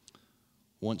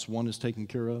 once one is taken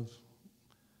care of,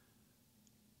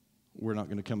 we're not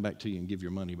going to come back to you and give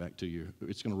your money back to you.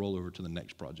 It's going to roll over to the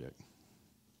next project.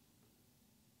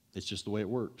 It's just the way it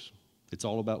works. It's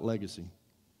all about legacy.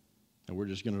 And we're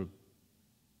just going to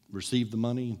receive the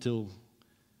money until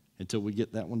we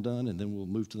get that one done, and then we'll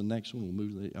move to the next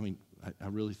one. I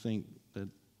really think that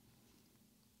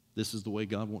this is the way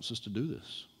God wants us to do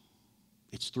this.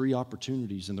 It's 3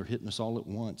 opportunities, and they're hitting us all at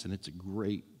once, and it's a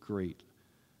great, great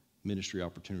ministry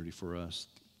opportunity for us.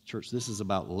 Church, this is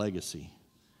about legacy.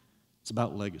 It's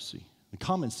about legacy. And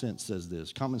common sense says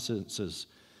this. Common sense says,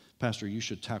 Pastor, you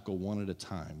should tackle one at a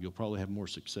time. You'll probably have more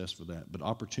success for that. But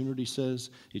opportunity says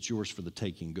it's yours for the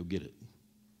taking. Go get it.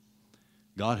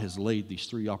 God has laid these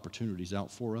 3 opportunities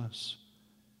out for us,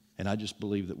 and I just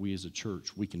believe that we as a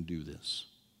church, we can do this.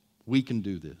 We can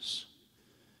do this.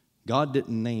 God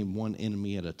didn't name one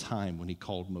enemy at a time when he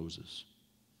called Moses.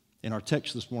 In our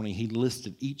text this morning, he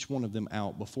listed each one of them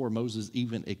out before Moses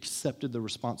even accepted the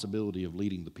responsibility of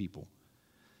leading the people.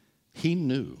 He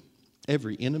knew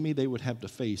every enemy they would have to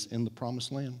face in the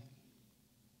promised land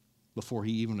before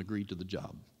he even agreed to the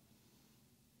job.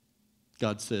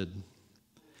 God said,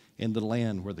 in the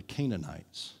land where the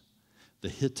Canaanites, the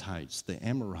Hittites, the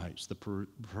Amorites, the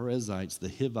Perizzites, the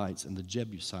Hivites, and the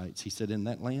Jebusites, he said, in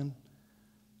that land,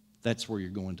 that's where you're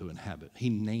going to inhabit. He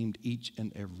named each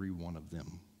and every one of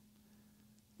them.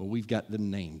 Well, we've got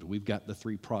them named. We've got the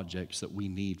 3 projects that we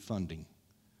need funding.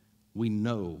 We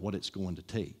know what it's going to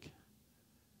take.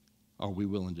 Are we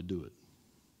willing to do it?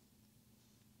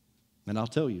 And I'll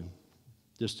tell you,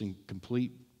 just in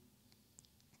complete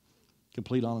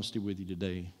honesty with you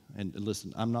today, and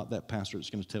listen, I'm not that pastor that's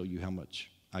going to tell you how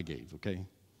much I gave, okay?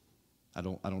 I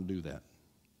don't do that.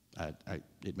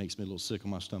 It makes me a little sick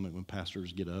on my stomach when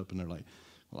pastors get up and they're like,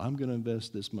 well, I'm going to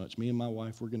invest this much. Me and my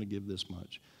wife, we're going to give this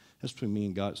much. That's between me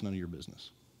and God. It's none of your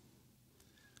business.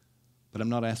 But I'm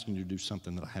not asking you to do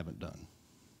something that I haven't done.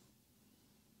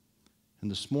 And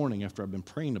this morning, after I've been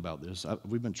praying about this,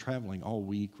 we've been traveling all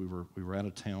week. We were out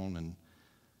of town, and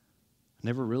I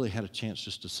never really had a chance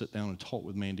just to sit down and talk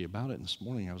with Mandy about it. And this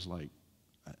morning, I was like,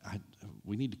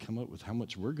 we need to come up with how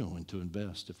much we're going to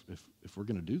invest if we're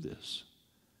going to do this.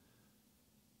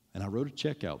 And I wrote a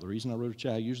check out. The reason I wrote a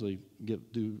check, I usually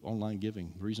do online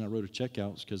giving. The reason I wrote a check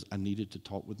out is because I needed to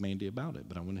talk with Mandy about it.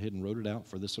 But I went ahead and wrote it out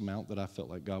for this amount that I felt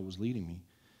like God was leading me.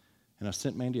 And I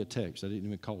sent Mandy a text. I didn't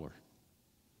even call her.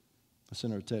 I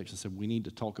sent her a text. I said, we need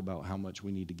to talk about how much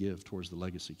we need to give towards the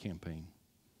legacy campaign.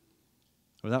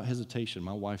 Without hesitation,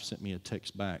 my wife sent me a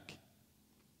text back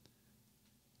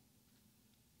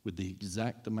with the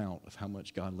exact amount of how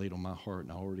much God laid on my heart,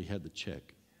 and I already had the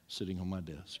check sitting on my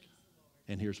desk.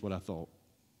 And here's what I thought.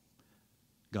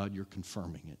 God, you're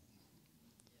confirming it.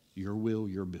 Your will,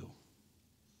 your bill.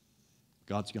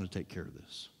 God's going to take care of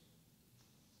this.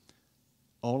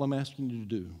 All I'm asking you to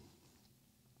do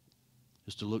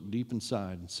is to look deep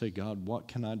inside and say, God, what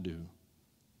can I do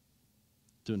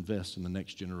to invest in the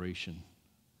next generation?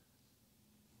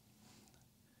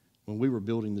 When we were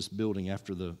building this building,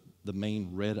 after the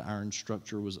main red iron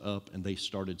structure was up and they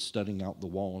started studding out the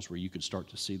walls where you could start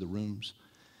to see the rooms,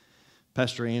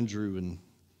 Pastor Andrew and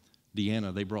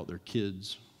Deanna, they brought their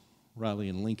kids, Riley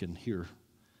and Lincoln, here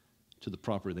to the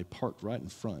property. They parked right in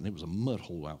front, and it was a mud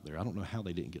hole out there. I don't know how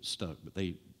they didn't get stuck, but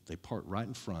they parked right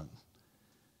in front.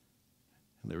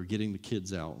 And they were getting the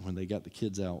kids out. When they got the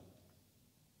kids out,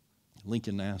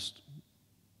 Lincoln asked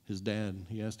his dad,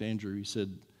 he asked Andrew, he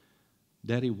said,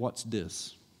 Daddy, what's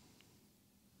this?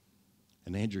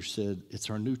 And Andrew said,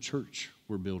 it's our new church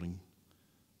we're building,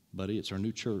 buddy. It's our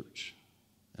new church.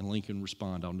 And Lincoln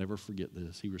responded, I'll never forget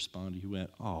this. He responded, he went,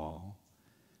 aw,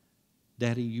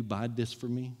 Daddy, you buyed this for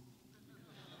me?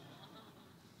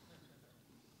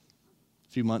 A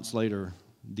few months later,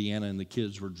 Deanna and the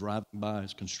kids were driving by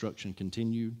as construction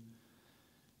continued.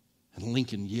 And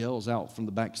Lincoln yells out from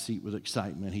the back seat with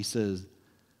excitement. He says,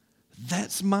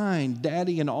 that's mine.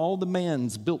 Daddy and all the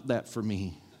mans built that for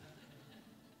me.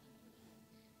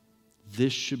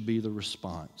 This should be the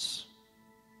response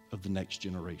of the next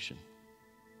generation.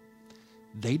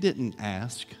 They didn't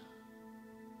ask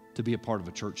to be a part of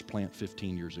a church plant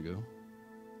 15 years ago.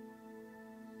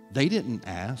 They didn't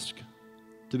ask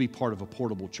to be part of a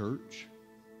portable church.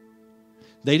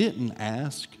 They didn't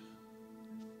ask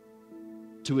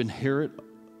to inherit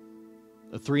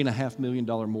a $3.5 million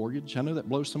mortgage. I know that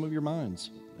blows some of your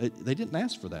minds. They didn't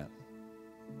ask for that.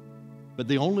 But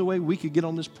the only way we could get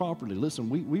on this property, listen,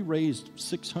 we raised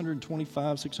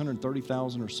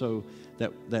 $630,000 or so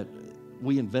that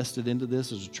we invested into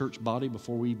this as a church body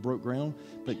before we broke ground.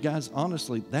 But guys,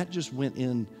 honestly, that just went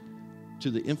in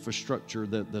to the infrastructure,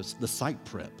 the site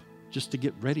prep, just to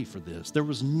get ready for this. There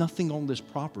was nothing on this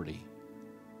property.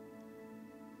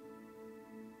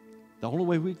 The only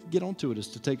way we could get onto it is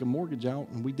to take a mortgage out,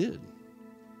 and we did.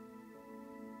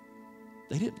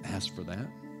 They didn't ask for that.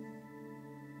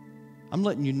 I'm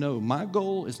letting you know, my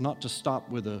goal is not to stop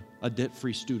with a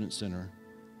debt-free student center.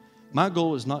 My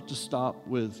goal is not to stop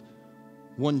with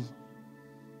one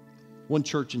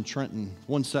church in Trenton,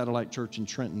 one satellite church in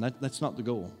Trenton. That's not the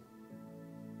goal.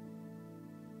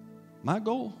 My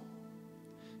goal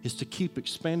is to keep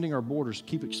expanding our borders,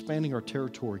 keep expanding our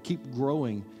territory, keep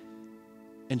growing,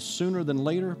 and sooner than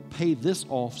later, pay this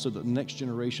off so that the next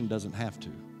generation doesn't have to.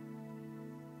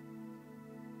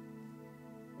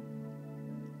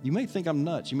 You may think I'm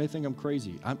nuts. You may think I'm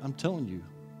crazy. I'm telling you,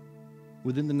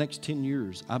 within the next 10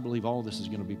 years, I believe all this is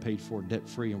going to be paid for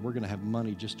debt-free, and we're going to have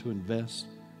money just to invest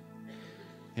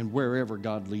in wherever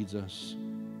God leads us.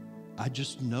 I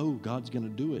just know God's going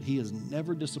to do it. He has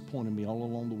never disappointed me all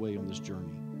along the way on this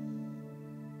journey.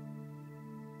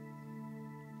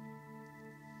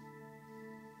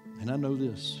 And I know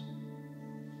this.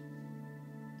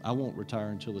 I won't retire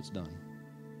until it's done.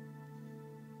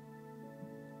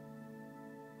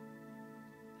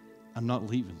 I'm not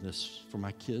leaving this for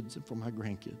my kids and for my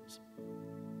grandkids.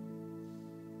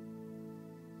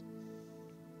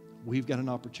 We've got an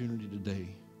opportunity today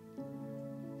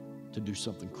to do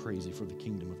something crazy for the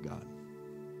kingdom of God.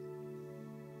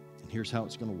 And here's how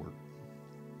it's going to work.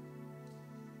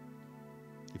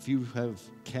 If you have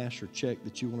cash or check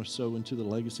that you want to sow into the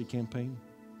Legacy campaign,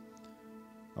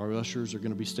 our ushers are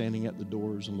going to be standing at the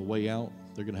doors on the way out.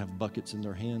 They're going to have buckets in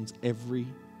their hands. Every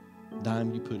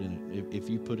dime you put in it. If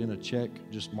you put in a check,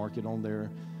 just mark it on there,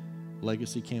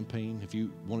 Legacy campaign. If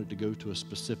you want it to go to a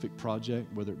specific project,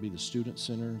 whether it be the student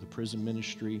center, the prison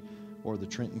ministry, or the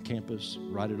Trenton campus,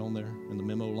 write it on there in the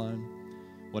memo line.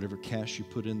 Whatever cash you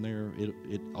put in there,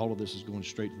 all of this is going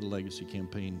straight to the Legacy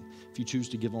campaign. If you choose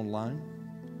to give online,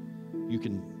 you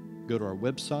can go to our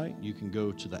website, you can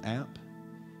go to the app,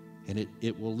 and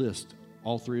it will list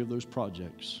all three of those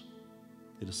projects.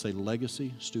 It'll say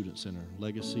Legacy Student Center,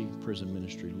 Legacy Prison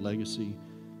Ministry, Legacy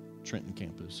Trenton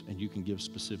Campus, and you can give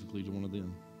specifically to one of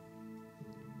them.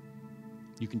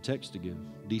 You can text to give,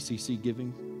 DCC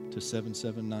Giving to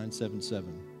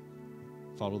 77977.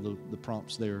 Follow the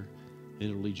prompts there, and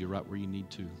it'll lead you right where you need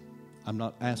to. I'm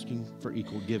not asking for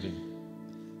equal giving.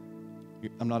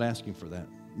 I'm not asking for that.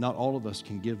 Not all of us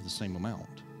can give the same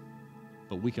amount,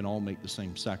 but we can all make the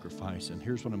same sacrifice. And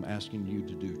here's what I'm asking you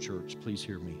to do, church. Please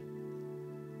hear me.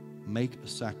 Make a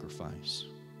sacrifice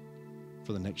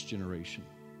for the next generation.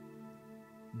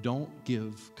 Don't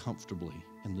give comfortably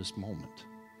in this moment.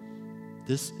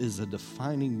 This is a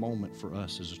defining moment for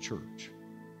us as a church.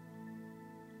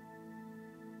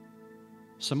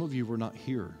 Some of you were not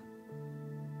here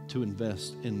to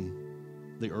invest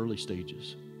in the early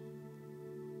stages.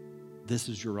 This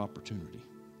is your opportunity.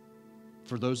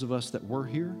 for those of us that were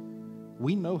here,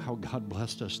 we know how God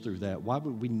blessed us through that. Why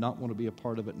would we not want to be a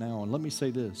part of it now? And let me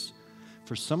say this.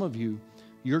 For some of you,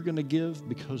 you're going to give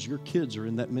because your kids are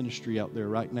in that ministry out there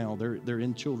right now. They're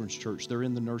in children's church. They're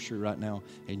in the nursery right now.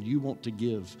 And you want to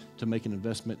give to make an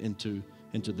investment into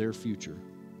their future.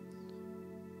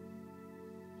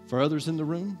 For others in the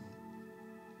room,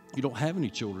 you don't have any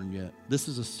children yet. This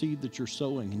is a seed that you're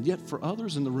sowing. And yet for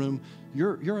others in the room,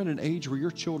 you're at an age where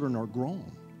your children are grown.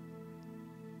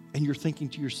 And you're thinking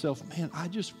to yourself, man, I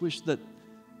just wish that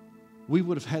we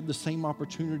would have had the same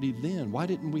opportunity then. Why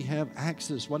didn't we have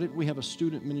access? Why didn't we have a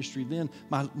student ministry then?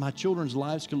 My children's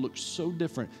lives could look so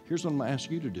different. Here's what I'm going to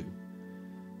ask you to do.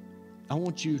 I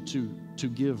want you to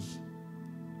give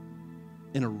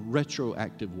in a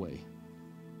retroactive way.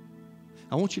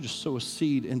 I want you to sow a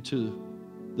seed into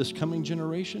this coming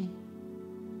generation,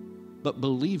 but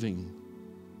believing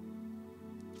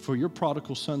for your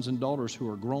prodigal sons and daughters who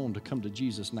are grown to come to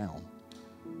Jesus now.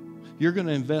 You're going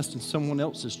to invest in someone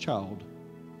else's child,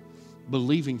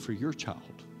 believing for your child.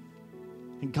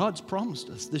 And God's promised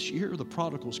us this year the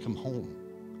prodigals come home.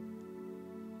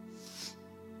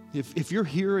 If you're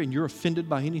here and you're offended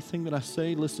by anything that I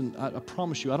say, listen, I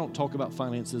promise you, I don't talk about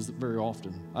finances very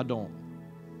often. I don't.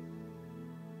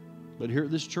 But here at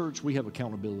this church, we have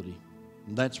accountability.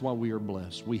 And that's why we are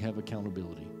blessed. We have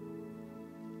accountability.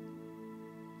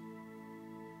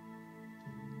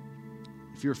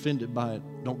 If you're offended by it,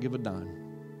 don't give a dime,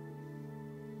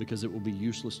 because it will be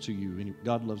useless to you. And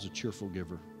God loves a cheerful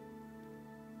giver.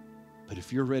 But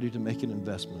if you're ready to make an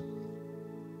investment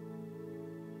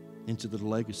into the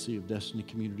legacy of Destiny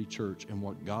Community Church and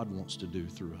what God wants to do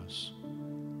through us,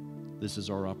 this is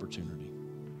our opportunity.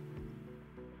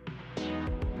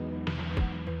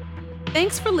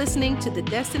 Thanks for listening to the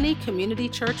Destiny Community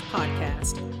Church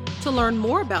podcast. To learn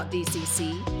more about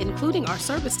DCC, including our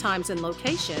service times and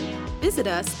location, visit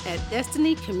us at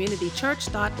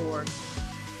destinycommunitychurch.org.